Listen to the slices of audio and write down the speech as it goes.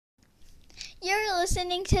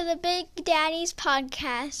listening to the Big Daddy's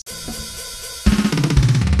podcast.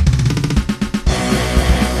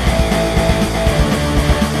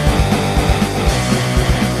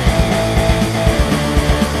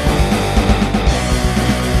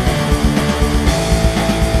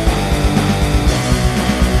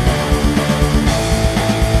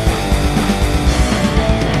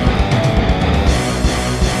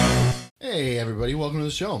 Hey everybody, welcome to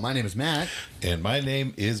the show. My name is Matt. And my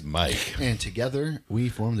name is Mike. And together we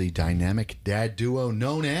form the dynamic dad duo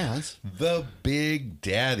known as The Big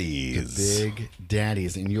Daddies. The Big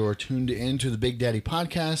Daddies. And you're tuned into the Big Daddy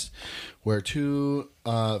podcast, where two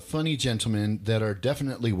funny gentlemen that are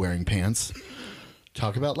definitely wearing pants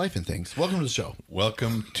talk about life and things. Welcome to the show.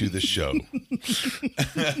 Welcome to the show.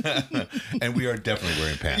 And we are definitely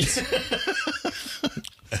wearing pants.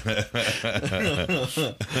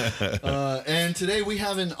 And today we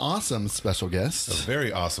have an awesome special guest. A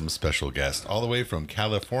very awesome special guest, all the way from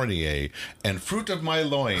California, and fruit of my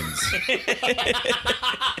loins.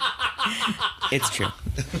 It's true.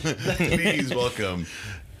 Please welcome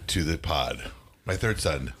to the pod, my third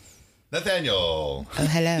son, Nathaniel. Oh,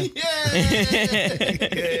 hello.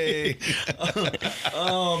 Yay!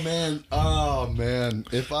 Oh man!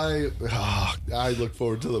 If I look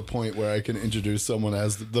forward to the point where I can introduce someone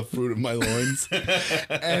as the fruit of my loins,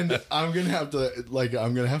 and I'm gonna have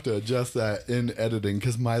to adjust that in editing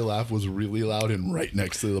because my laugh was really loud and right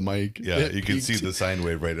next to the mic. Yeah, you can see the sine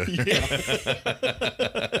wave right there.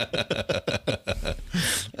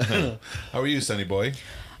 How are you, Sonny boy?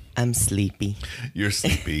 I'm sleepy. You're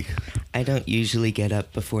sleepy. I don't usually get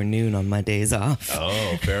up before noon on my days off.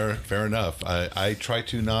 Oh, fair enough. I try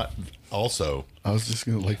to not also. I was just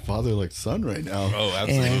gonna father like son right now. Oh,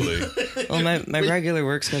 absolutely. Well, my regular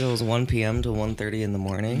work schedule is 1 p.m. to 1:30 in the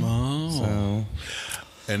morning. Oh. So.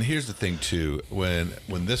 And here's the thing too. When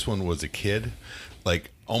this one was a kid,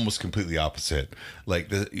 almost completely opposite.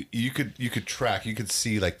 You could track, you could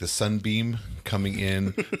see the sunbeam coming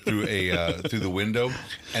in through through the window,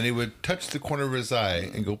 and it would touch the corner of his eye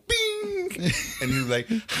and go bing, and he'd be like,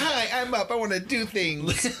 "Hi, I'm up. I want to do things.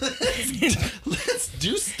 Let's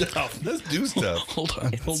do stuff. Let's do stuff." Hold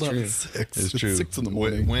on. True. It's 6. It's true. 6 in the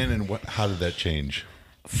morning. When and how did that change?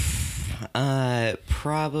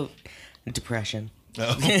 Probably depression.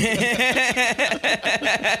 Oh.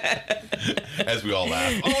 As we all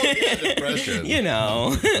laugh. Oh yeah, depression. You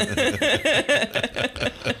know.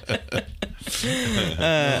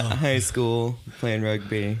 High school, playing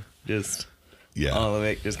rugby, just all of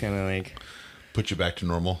it, just kind of Put you back to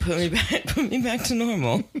normal. put me back to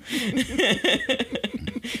normal.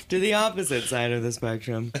 To the opposite side of the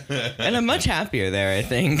spectrum. And I'm much happier there, I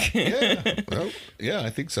think. Yeah. Well, yeah, I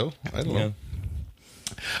think so. I don't know.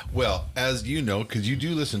 Well, as you know, because you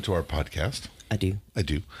do listen to our podcast. I do.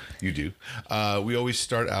 You do. We always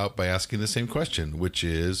start out by asking the same question, which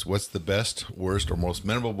is, what's the best, worst, or most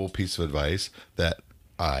memorable piece of advice that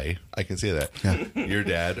I can say that, your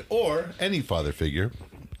dad or any father figure,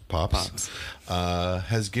 Pops.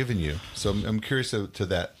 Has given you? So I'm curious to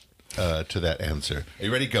that answer. Are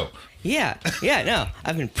you ready? Go. Yeah, no.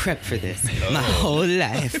 I've been prepped for this my whole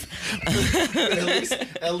life.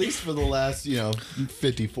 at least for the last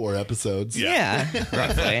 54 episodes. Yeah,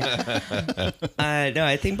 roughly. No,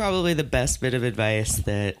 I think probably the best bit of advice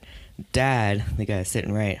that Dad, the guy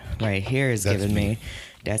sitting right here, has given me,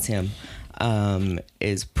 that's him,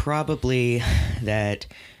 is probably that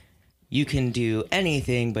you can do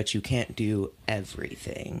anything, but you can't do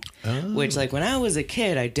everything. Oh. Which, when I was a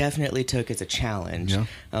kid, I definitely took as a challenge. Yeah.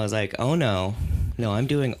 I was like, oh, no, I'm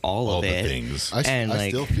doing all of it. All the things. I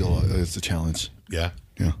still feel it's a challenge. Yeah?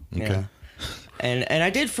 Yeah. Okay. Yeah. And I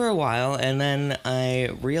did for a while, and then I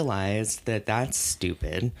realized that that's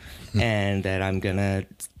stupid, and that I'm going to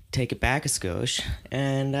take it back a skosh,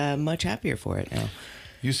 and I'm much happier for it now.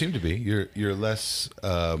 You seem to be. You're less...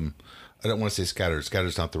 I don't want to say scattered.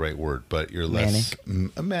 Scattered's not the right word, but you're less...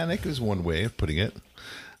 Manic is one way of putting it.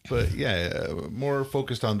 But yeah, more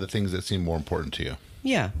focused on the things that seem more important to you.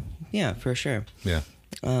 Yeah, for sure. Yeah.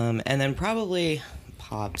 And then probably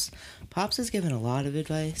Pops. Pops has given a lot of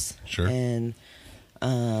advice. Sure. And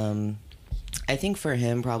I think for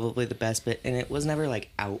him, probably the best bit, and it was never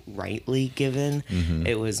outrightly given. Mm-hmm.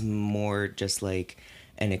 It was more just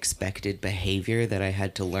an expected behavior that I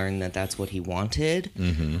had to learn that that's what he wanted,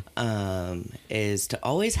 is to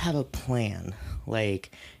always have a plan.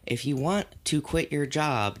 If you want to quit your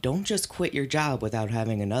job, don't just quit your job without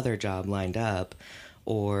having another job lined up.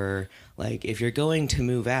 Or, if you're going to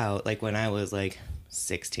move out, when I was,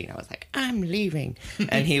 16, I was like, I'm leaving.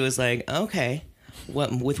 And he was like, okay,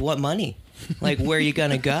 with what money? Like, where are you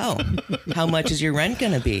going to go? How much is your rent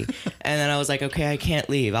going to be? And then I was like, okay, I can't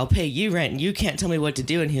leave. I'll pay you rent and you can't tell me what to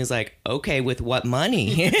do. And he was like, okay, with what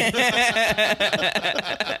money?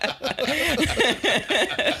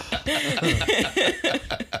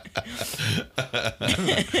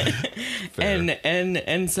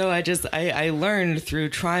 and so I learned through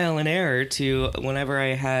trial and error to, whenever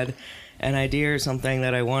I had an idea or something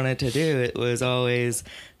that I wanted to do, it was always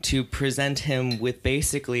to present him with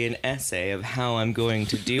basically an essay of how I'm going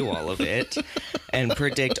to do all of it and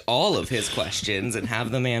predict all of his questions and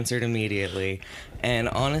have them answered immediately. And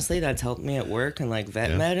honestly, that's helped me at work and like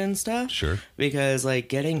vet med and stuff. Sure. Because like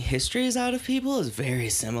getting histories out of people is very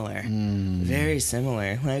similar. Very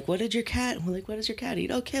similar. Like, what did your cat? Like, what does your cat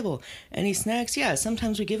eat? Oh, kibble. Any snacks? Yeah.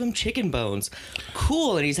 Sometimes we give him chicken bones.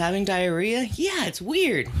 Cool. And he's having diarrhea? Yeah, it's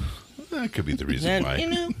weird. That could be the reason And, why. you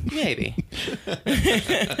know, maybe.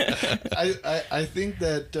 I think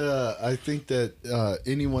that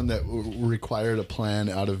anyone that required a plan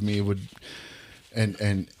out of me would,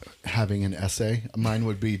 and having an essay, mine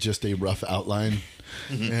would be just a rough outline.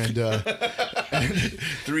 And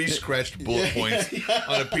 3 scratched bullet points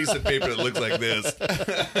on a piece of paper that looks like this.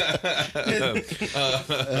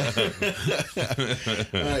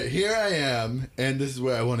 All right, here I am, and this is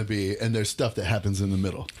where I want to be, and there's stuff that happens in the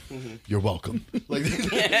middle. You're welcome. Like,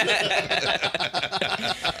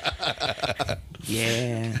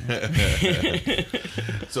 Yeah.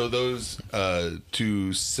 So those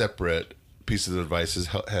 2 separate pieces of advice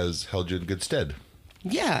has held you in good stead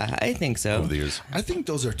Yeah, I think so. over the years. I think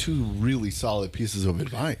those are 2 really solid pieces of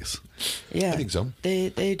advice. Yeah, I think so.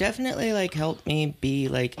 They definitely like help me be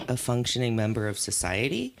like a functioning member of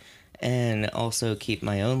society, and also keep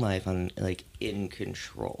my own life on like in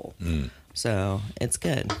control. So it's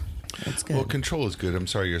good. It's good. Well, control is good. I'm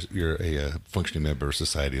sorry you're a functioning member of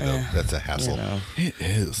society, though. That's a hassle. You know, It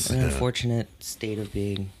is. an unfortunate state of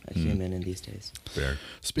being a human in these days. Fair.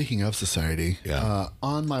 Speaking of society, Yeah.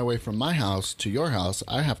 on my way from my house to your house,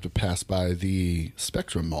 I have to pass by the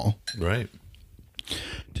Spectrum Mall. Right.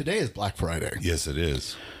 Today is Black Friday, Yes, it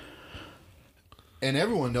is. and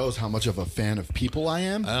everyone knows how much of a fan of people I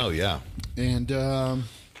am. Oh, yeah. And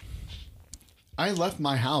I left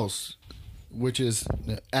my house, which is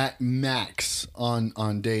at max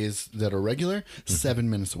on days that are regular, 7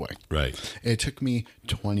 minutes away. Right. It took me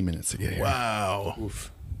 20 minutes to get here. Wow.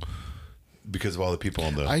 Oof. Because of all the people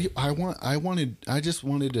on the... I just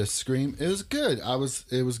wanted to scream. It was good.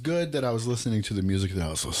 It was good that I was listening to the music that I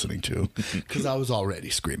was listening to, because I was already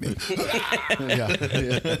screaming. Yeah.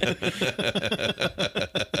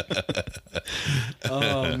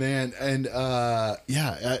 Oh man. And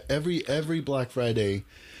every Black Friday,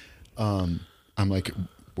 I'm like,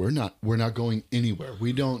 we're not going anywhere.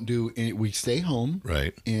 We don't do any, we stay home.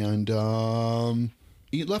 Right. And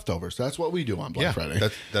eat leftovers. That's what we do on Black Friday.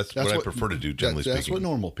 That's what I prefer to do, generally That's speaking. what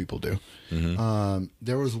normal people do.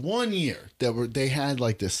 There was one year that they had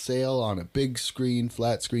like this sale on a big screen,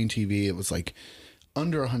 flat screen TV. It was like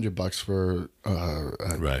under $100 for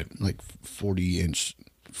Right. like 40-inch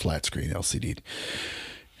flat screen LCD.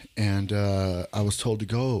 And I was told to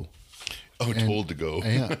go. Oh, told to go.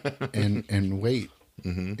 Yeah, and wait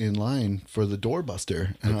in line for the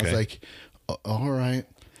doorbuster. And I was Okay. like, all right.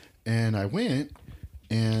 And I went,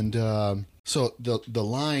 and so the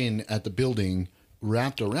line at the building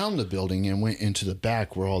wrapped around the building and went into the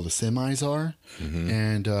back where all the semis are.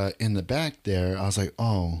 And in the back there, I was like,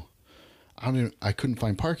 oh, I couldn't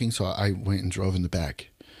find parking, so I went and drove in the back.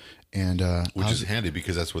 And Which is handy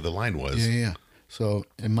because that's where the line was. yeah. So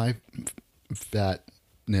in my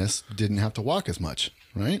fatness, didn't have to walk as much,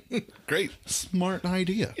 right? Great. Smart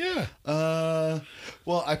idea. Yeah.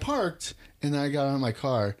 Well, I parked and then I got out of my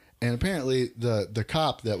car, and apparently the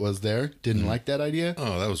cop that was there didn't like that idea.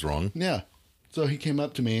 Oh, that was wrong. Yeah. So he came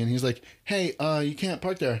up to me and he's like, "Hey, you can't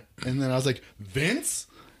park there." And then I was like, "Vince?"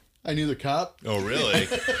 I knew the cop. Oh, really?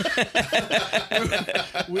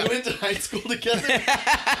 We went to high school together.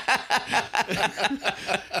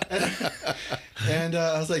 And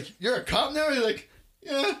I was like, "You're a cop now?" He's like,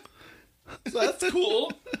 "Yeah." So that's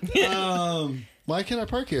cool. Why can't I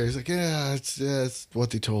park here? He's like, "Yeah, it's what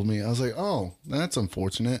they told me." I was like, "Oh, that's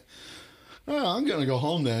unfortunate." Oh, I'm gonna go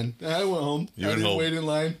home then. I went home. You I went didn't home. wait in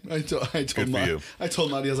line. I told Good for you. I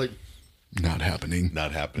told Marty, I was like, "Not happening.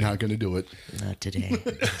 Not happening. Not gonna do it." Not today.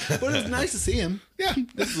 But it was nice to see him. Yeah,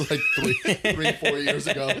 this is like 4 years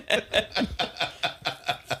ago.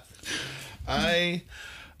 I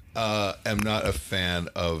am not a fan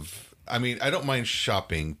of... I mean, I don't mind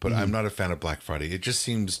shopping, but I'm not a fan of Black Friday. It just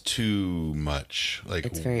seems too much. Like,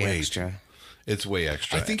 It's very way extra. It's way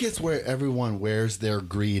extra. I think it's where everyone wears their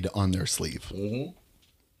greed on their sleeve.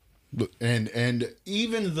 And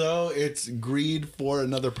even though it's greed for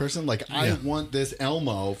another person, like I want this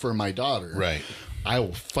Elmo for my daughter, Right. I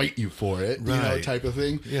will fight you for it, you know, Right. type of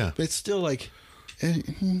thing. Yeah. But it's still like,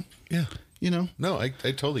 Yeah. you know. No, I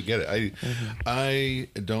totally get it. I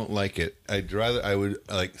don't like it. I would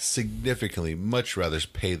like significantly much rather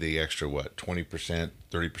pay the extra 20%,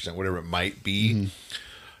 30%, whatever it might be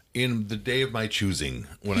in the day of my choosing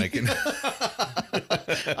when I can.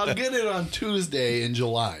 I'll get it on Tuesday in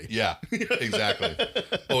July. Yeah, exactly.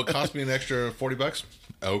 Oh, it cost me an extra $40.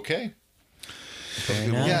 Okay.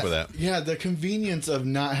 Yeah, For that. yeah, the convenience of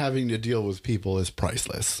not having to deal with people is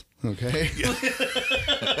priceless. Okay.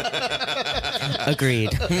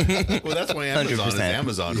 Agreed. Well, that's why Amazon is 100%.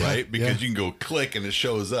 Amazon, right? Because Yeah. you can go click and it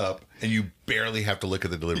shows up, and you barely have to look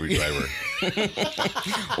at the delivery driver.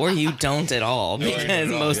 Or you don't at all, because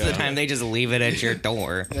most of the yeah. time they just leave it at your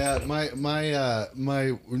door. Yeah, my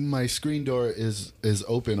screen door is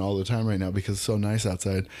open all the time right now because it's so nice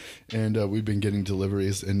outside, and we've been getting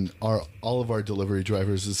deliveries, and all of our delivery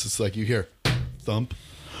drivers is just like you hear thump,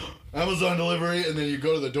 Amazon delivery, and then you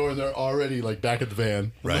go to the door and they're already like back at the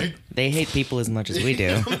van. Right. They hate people as much as we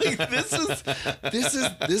do. Like, this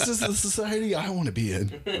is the society I want to be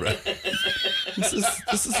in. Right. This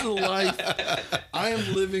is the life. I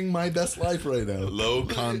am living my best life right now. Low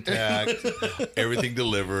contact, everything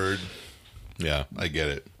delivered. Yeah, I get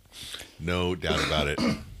it. No doubt about it.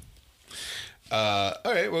 All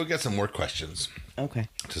right, well, we got some more questions Okay.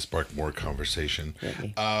 to spark more conversation.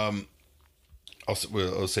 Ready.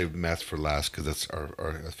 I'll save math for last because that's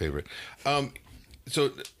our favorite.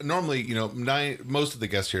 So normally, most of the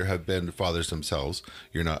guests here have been fathers themselves.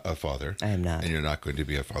 You're not a father. I am not. And you're not going to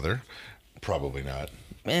be a father. Probably not.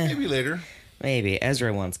 Eh. Maybe later. Maybe.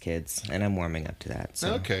 Ezra wants kids, and I'm warming up to that.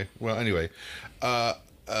 So. Okay. Well, anyway, at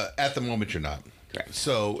the moment you're not. Correct.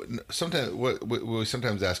 So sometimes what we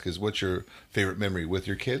sometimes ask is, what's your favorite memory with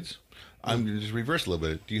your kids? I'm going to just reverse a little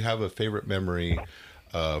bit. Do you have a favorite memory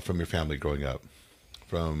from your family growing up?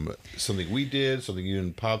 From something we did, something you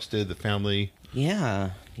and Pops did, the family? Yeah.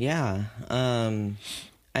 I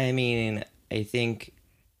mean, I think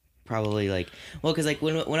probably because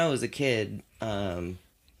when I was a kid, I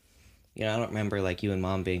don't remember like you and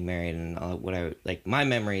Mom being married, and what I my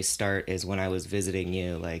memories start is when I was visiting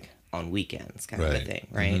you on weekends, kind of a thing,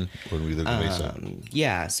 right? Mm-hmm. When we lived in Mesa.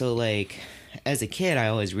 Yeah. So as a kid, I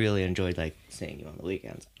always really enjoyed seeing you on the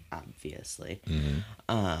weekends, obviously.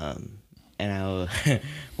 Mm-hmm. And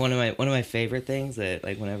one of my favorite things that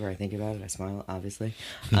whenever I think about it, I smile, obviously,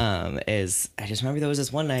 is I just remember there was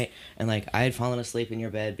this one night, and I had fallen asleep in your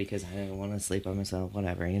bed because I didn't want to sleep by myself,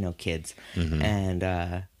 whatever, kids, Mm-hmm. and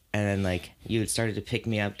then you had started to pick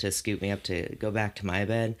me up, to scoop me up to go back to my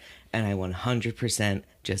bed, and I 100%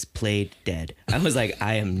 just played dead. I was like,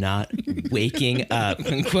 I am not waking up,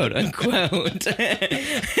 quote unquote.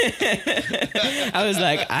 I was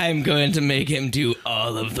like, I'm going to make him do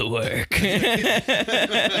all of the work.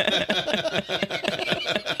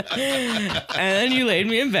 And then you laid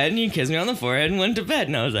me in bed and you kissed me on the forehead and went to bed.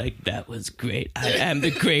 And I was like, that was great. I am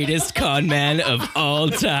the greatest con man of all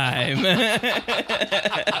time. And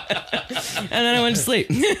then I went to sleep.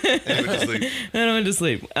 Then I went to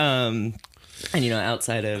sleep. And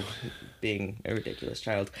outside of being a ridiculous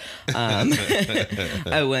child, when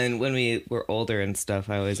we were older and stuff,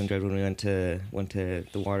 I always enjoyed when we went to the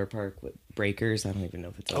water park with Breakers. I don't even know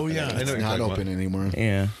if it's open. Oh yeah, I know It's what you're not talking open about. anymore.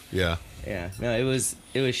 Yeah. Yeah. No, it was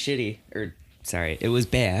shitty. Sorry, it was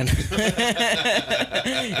bad.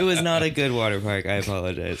 It was not a good water park. I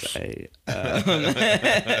apologize.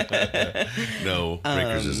 No,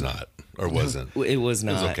 Breakers is not, or wasn't. It was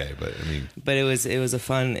not. It was okay, but I mean, But it was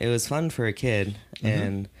fun for a kid,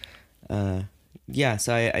 and so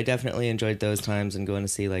I definitely enjoyed those times, and going to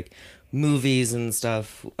see movies and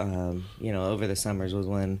stuff. Over the summers was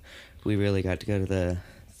when we really got to go to the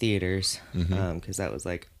theaters, because that was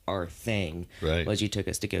our thing. Right. Was you took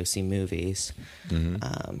us to go see movies.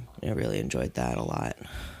 I really enjoyed that a lot.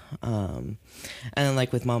 And then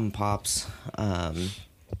with Mom and Pops,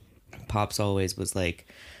 Pops always was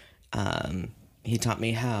he taught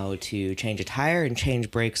me how to change a tire and change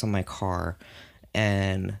brakes on my car,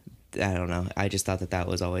 and I don't know. I just thought that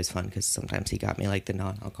was always fun because sometimes he got me the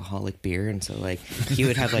non-alcoholic beer, and so he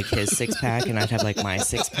would have his 6-pack and I'd have my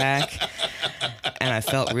 6-pack, and I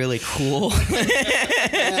felt really cool.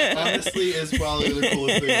 That honestly is probably the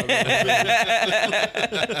coolest thing I've ever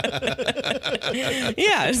done.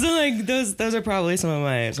 Yeah, so those are probably some of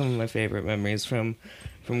my favorite memories from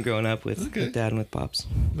growing up with Dad and with Pops.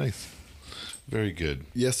 nice, very good.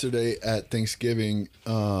 Yesterday at Thanksgiving,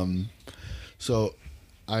 so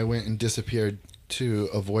I went and disappeared to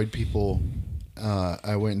avoid people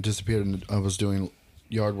I went and disappeared, and I was doing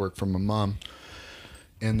yard work for my mom.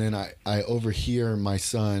 And then I overhear my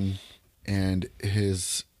son and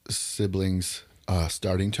his siblings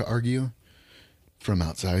starting to argue from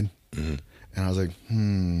outside. Mm-hmm. And I was like,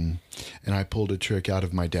 And I pulled a trick out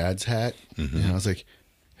of my dad's hat. Mm-hmm. And I was like,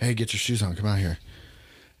 hey, get your shoes on. Come out here.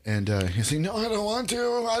 And he's like, no, I don't want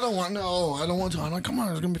to. I don't want to. I'm like, come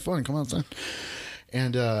on, it's going to be fun. Come outside.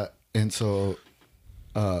 And so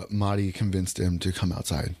Marty convinced him to come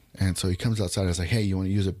outside. And so he comes outside. I was like, hey, you want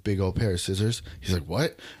to use a big old pair of scissors? He's like,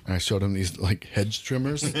 what? And I showed him these like hedge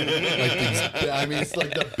trimmers. Like these, I mean, it's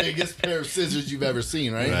like the biggest pair of scissors you've ever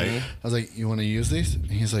seen, right? I was like, you want to use these?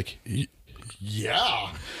 And he's like,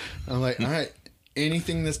 yeah. I'm like, all right,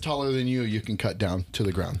 anything that's taller than you can cut down to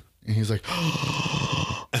the ground. And he's like,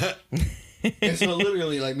 and so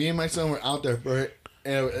literally, like, me and my son were out there for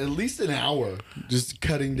at least an hour, just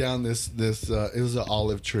cutting down this. It was an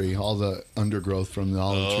olive tree, all the undergrowth from the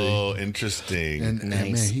olive tree. Oh, interesting. And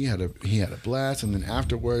man, he had a blast. And then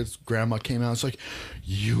afterwards, Grandma came out. It's like,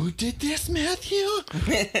 you did this, Matthew?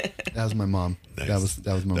 That was my mom. Nice.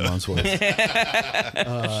 That was my mom's voice.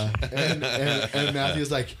 And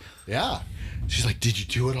Matthew's like, yeah. She's like, did you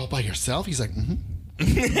do it all by yourself? He's like, mm-hmm.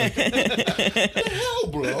 The hell,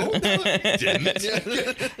 bro?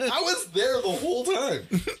 I was there the whole time.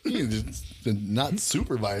 Just not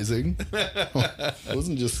supervising. I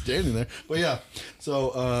wasn't just standing there. But yeah,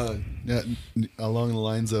 so along the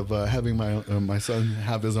lines of having my son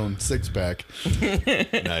have his own six-pack.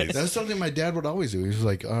 Nice. That's something my dad would always do. He was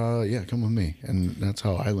like, yeah, come with me. And that's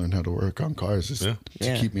how I learned how to work on cars, just to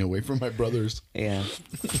keep me away from my brothers. Yeah.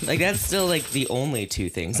 Like, that's still, like, the only two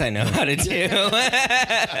things I know how to do.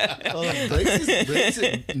 Brakes,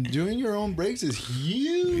 doing your own brakes is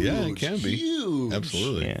huge. Yeah, it can be. Huge.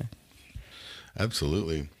 Absolutely. Yeah.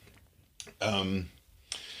 Absolutely. Do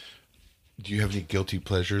you have any guilty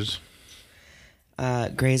pleasures?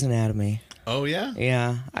 Grey's Anatomy. Oh yeah?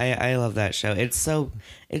 Yeah, I love that show. It's so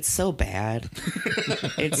bad.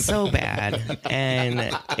 It's so bad.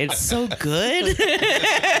 And it's so good.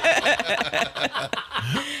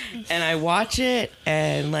 And I watch it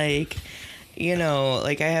and like, you know,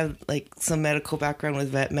 like I have like some medical background with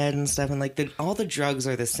vet med and stuff, and like all the drugs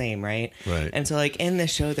are the same, right? Right. And so like in the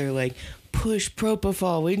show they're like, push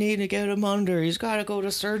propofol, we need to get him under, he's got to go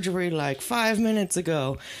to surgery like 5 minutes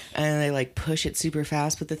ago, and they like push it super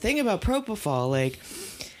fast. But the thing about propofol, like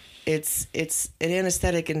it's an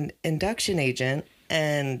anesthetic and induction agent,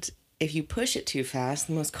 and if you push it too fast,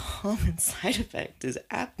 the most common side effect is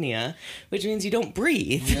apnea, which means you don't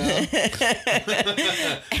breathe. Yeah.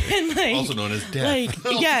 And like, also known as death. Like,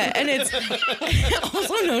 yeah, and it's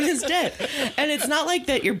also known as death. And it's not like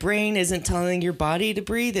that your brain isn't telling your body to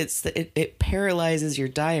breathe. It's that it paralyzes your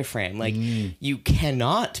diaphragm. Like, you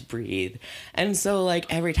cannot breathe. And so,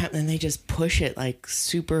 like, every time, then they just push it, like,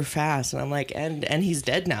 super fast. And I'm like, and he's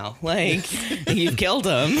dead now. Like, you've killed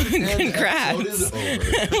him. Congrats.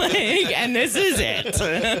 Like, and this is it.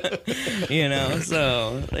 You know,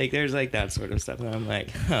 so like there's like that sort of stuff, and I'm like,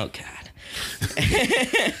 oh god.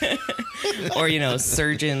 Or, you know,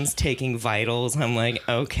 surgeons taking vitals. I'm like,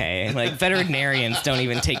 okay. Like, veterinarians don't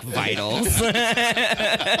even take vitals. Like,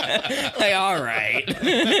 all right.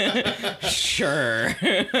 Sure.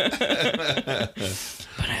 But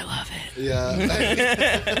I love it. Yeah.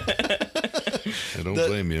 I don't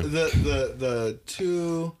blame you. The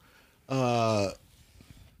two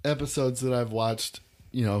episodes that I've watched,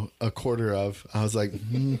 you know, a quarter of, I was like,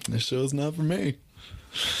 this show's not for me.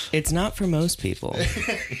 It's not for most people.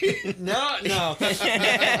 No.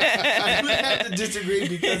 I would have to disagree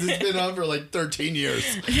because it's been on for like 13 years.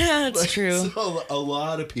 Yeah, that's true. So a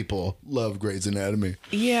lot of people love Grey's Anatomy.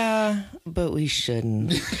 Yeah, but we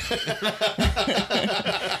shouldn't.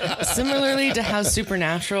 Similarly to how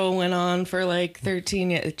Supernatural went on for like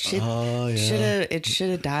 13 years. It should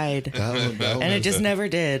have died. That one and it just never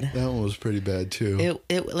did. That one was pretty bad too.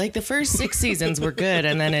 It like the first 6 seasons were good,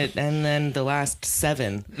 and then the last 7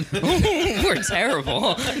 were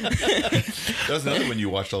terrible. That was another one you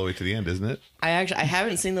watched all the way to the end, isn't it? I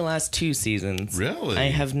haven't seen the last 2 seasons. Really? I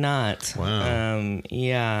have not. Wow.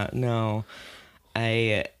 Yeah, no.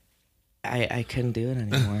 I couldn't do it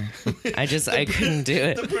anymore. I couldn't do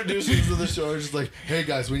it. The producers of the show are just like, hey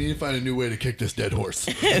guys, we need to find a new way to kick this dead horse.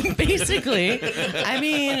 Basically, I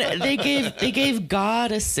mean, they gave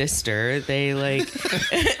God a sister. They like,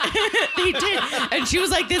 they did, and she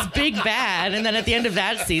was like this big bad. And then at the end of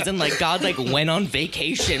that season, like God like went on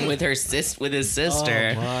vacation with his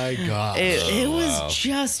sister. Oh my god! It was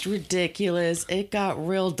just ridiculous. It got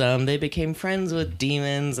real dumb. They became friends with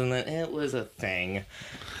demons, and then it was a thing.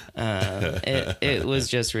 It was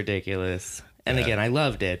just ridiculous. And again, I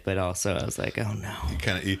loved it, but also I was like, oh no.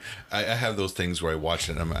 I have those things where I watch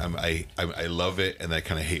it and I love it, and I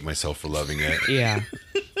kind of hate myself for loving it. Yeah.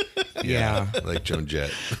 Yeah. Like Joan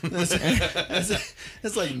Jett.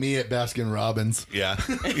 It's like me at Baskin Robbins. Yeah.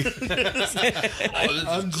 I'm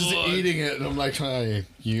just eating it, and I'm like, hi,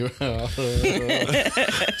 you.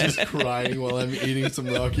 Just crying while I'm eating some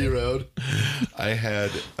Rocky Road. I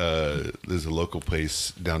had, there's a local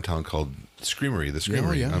place downtown called Screamery, the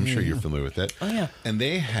Screamery. I'm sure you're familiar with it. Oh, yeah. And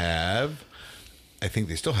they have, I think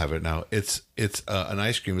they still have it now. It's an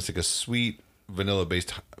ice cream. It's like a sweet vanilla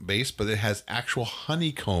based base, but it has actual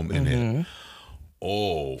honeycomb in it.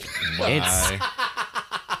 Oh my.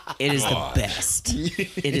 It is the best.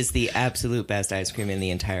 It is the absolute best ice cream in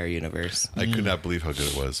the entire universe. I could not believe how good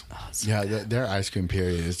it was. Yeah, their ice cream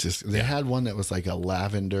period is just. They had one that was like a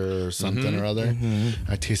lavender or something or other.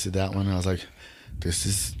 I tasted that one, and I was like, "This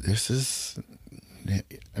is."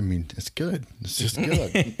 I mean, it's good. It's just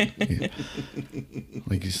good.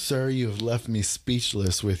 Like, sir, you have left me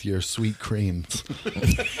speechless with your sweet creams.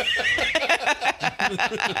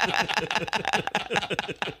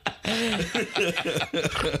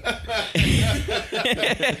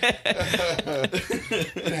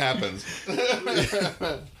 It happens.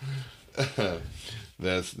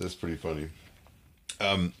 That's pretty funny.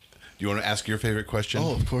 You want to ask your favorite question?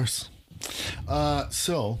 Oh, of course.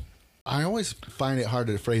 So I always find it hard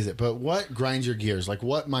to phrase it, but what grinds your gears? Like,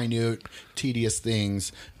 what minute, tedious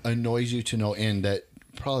things annoys you to no end that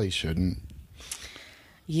probably shouldn't?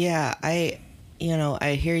 Yeah, I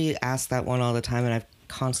hear you ask that one all the time, and I've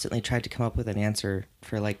constantly tried to come up with an answer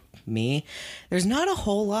for, like, me. There's not a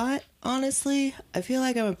whole lot, honestly. I feel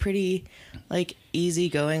like I'm a pretty, like,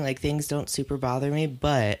 easygoing, like, things don't super bother me,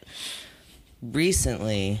 but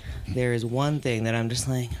recently there is one thing that I'm just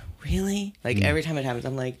like, really? Like, every time it happens,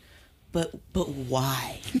 I'm like, but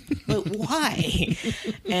why? But why?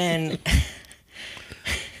 And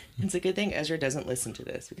it's a good thing Ezra doesn't listen to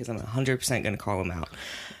this, because I'm 100% going to call him out.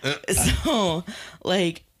 So,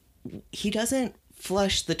 like, he doesn't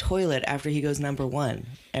flush the toilet after he goes number one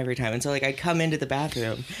every time. And so, like, I come into the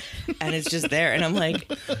bathroom and it's just there, and I'm like,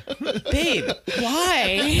 babe,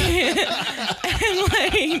 why?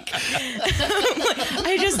 and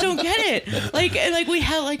I just don't get it. Like, and like, we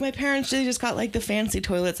have, like, my parents, they just got, like, the fancy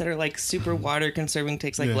toilets that are, like, super water conserving,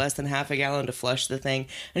 takes like less than half a gallon to flush the thing.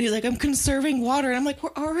 And he's like, I'm conserving water. And I'm like,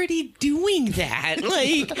 we're already doing that.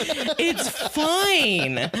 Like, it's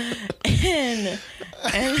fine.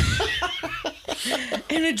 And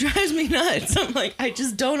it drives me nuts. I'm like, I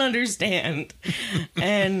just don't understand.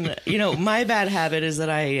 And, you know, my bad habit is that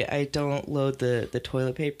I don't load the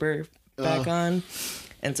toilet paper back on.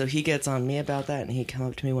 And so he gets on me about that, and he came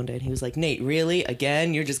up to me one day and he was like, Nate, really?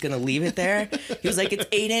 Again? You're just going to leave it there? He was like, it's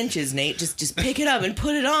 8 inches, Nate. Just pick it up and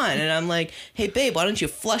put it on. And I'm like, hey, babe, why don't you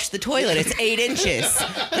flush the toilet? It's 8 inches.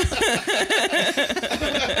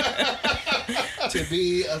 To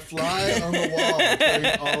be a fly on the wall during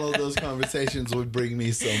all of those conversations would bring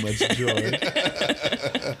me so much joy.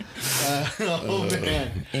 Oh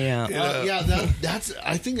man, yeah, that's.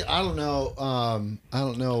 I think I don't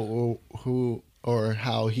know who or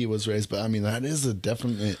how he was raised, but I mean that is a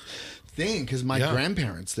definite thing, because my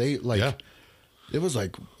grandparents, they like. It was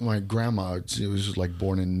like my grandma. She was just like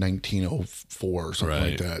born in 1904 or something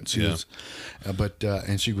like that. She was,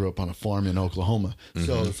 and she grew up on a farm in Oklahoma.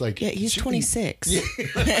 So it's like, he's 26.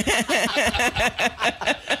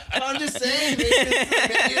 I'm just saying, maybe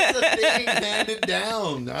it's a thing handed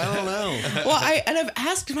down. I don't know. Well, I've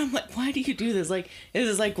asked him. I'm like, why do you do this? Like, is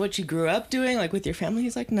this like what you grew up doing, like with your family?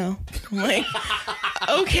 He's like, no. I'm like,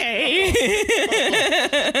 okay.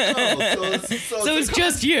 So it's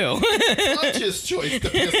just you. Conscious choice to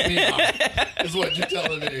piss me off is what you're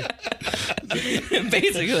telling me.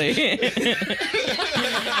 Basically.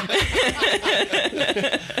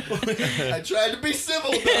 I tried to be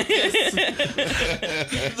civil about this.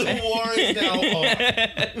 The war is now on.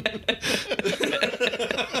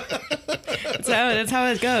 That's how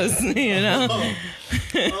it goes, you know?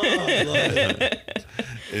 I love it.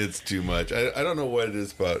 It's too much. I don't know what it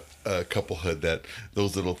is about couplehood that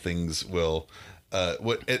those little things will...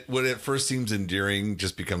 what at first seems endearing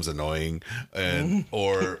just becomes annoying, and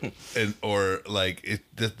or like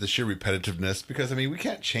the sheer repetitiveness, because I mean we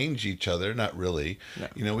can't change each other, not really. No.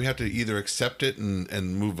 You know, we have to either accept it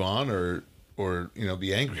and move on, or you know,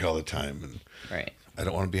 be angry all the time. And right. I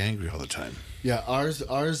don't want to be angry all the time. Yeah, ours.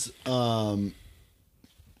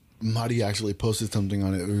 Marty actually posted something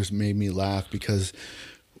on it. It just made me laugh because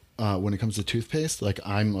when it comes to toothpaste, like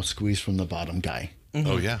I'm a squeeze from the bottom guy.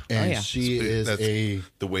 Oh yeah. And yeah. she is That's a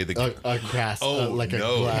way the glass, Oh, like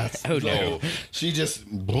no. a glass. Oh, no. She just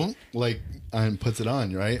boom, like and puts it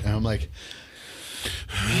on, right? And I'm like,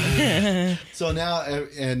 so now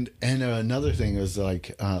and another thing is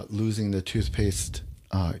like losing the toothpaste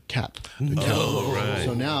cap. The cap. Oh, right.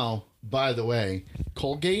 So now, by the way,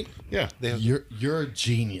 Colgate. Yeah, they have You're a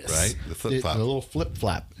genius, Right? The flip-flap. the little flip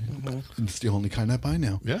flap. It's the only kind I buy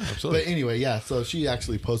now. Yeah, absolutely. But anyway, yeah. So she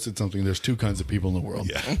actually posted something. There's two kinds of people in the world: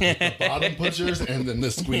 the bottom pushers and then the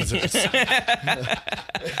squeezers.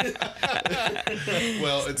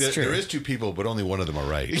 Well, there is two people, but only one of them are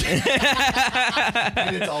right.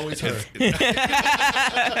 And it's always her.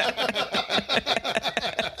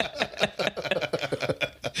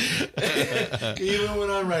 Even when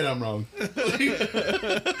I'm right, I'm wrong.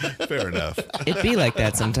 Fair enough. It'd be like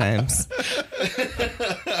that sometimes.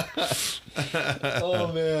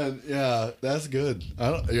 Oh man, yeah, that's good.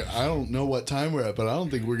 I don't know what time we're at, but I don't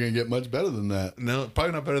think we're gonna get much better than that. No,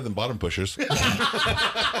 probably not better than bottom pushers.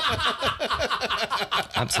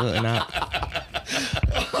 Absolutely not.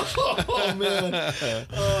 Oh man.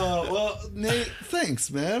 Well, Nate, thanks,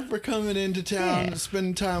 man, for coming into town,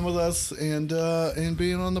 spending time with us, and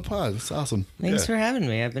being on the pod. It's awesome. Thanks Yeah. for having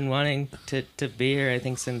me. I've been wanting to be here, I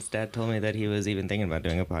think, since Dad told me that he was even thinking about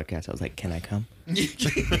doing a podcast. I was like, can I come? I'd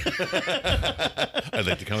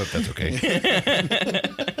like to come if that's okay.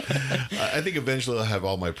 I think eventually I'll have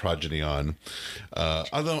all my progeny on.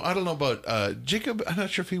 Although I don't know about Jacob. I'm not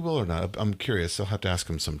sure if he will or not. I'm curious. I'll have to ask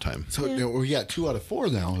him sometime. So you know, we got 2 out of 4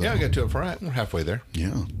 now. Yeah, we got to it for we're halfway there.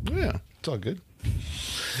 Yeah. Yeah, it's all good.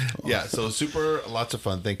 Yeah, so super, lots of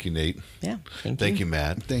fun. Thank you, Nate. Yeah. Thank you,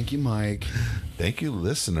 Matt. Thank you, Mike. Thank you,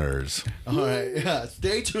 listeners. All right. Yeah.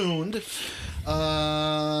 Stay tuned.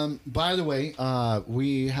 By the way,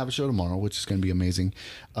 we have a show tomorrow, which is going to be amazing.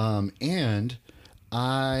 And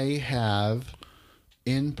I have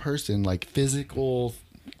in person, like physical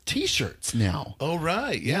T-shirts now. Oh,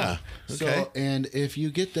 right. Yeah. Okay. So, and if you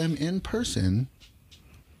get them in person,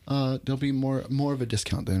 there'll be more of a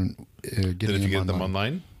discount than getting Then if you get them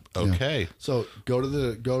online? Okay. Yeah. So go to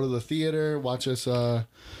the theater, watch us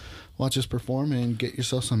perform, and get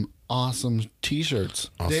yourself some awesome T-shirts.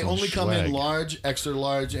 They Awesome only come in swag. large, extra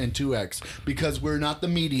large, and 2X because we're not the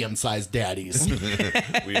medium-sized daddies.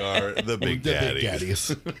 We are the big daddies. Big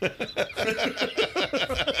daddies.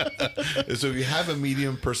 So if you have a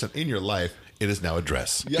medium person in your life, it is now a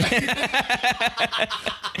dress. Yeah.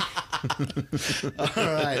 All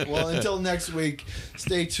right. Well, until next week,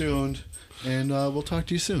 stay tuned, and we'll talk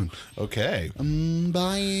to you soon. Okay.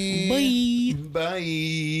 Bye. Bye.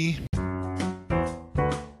 Bye.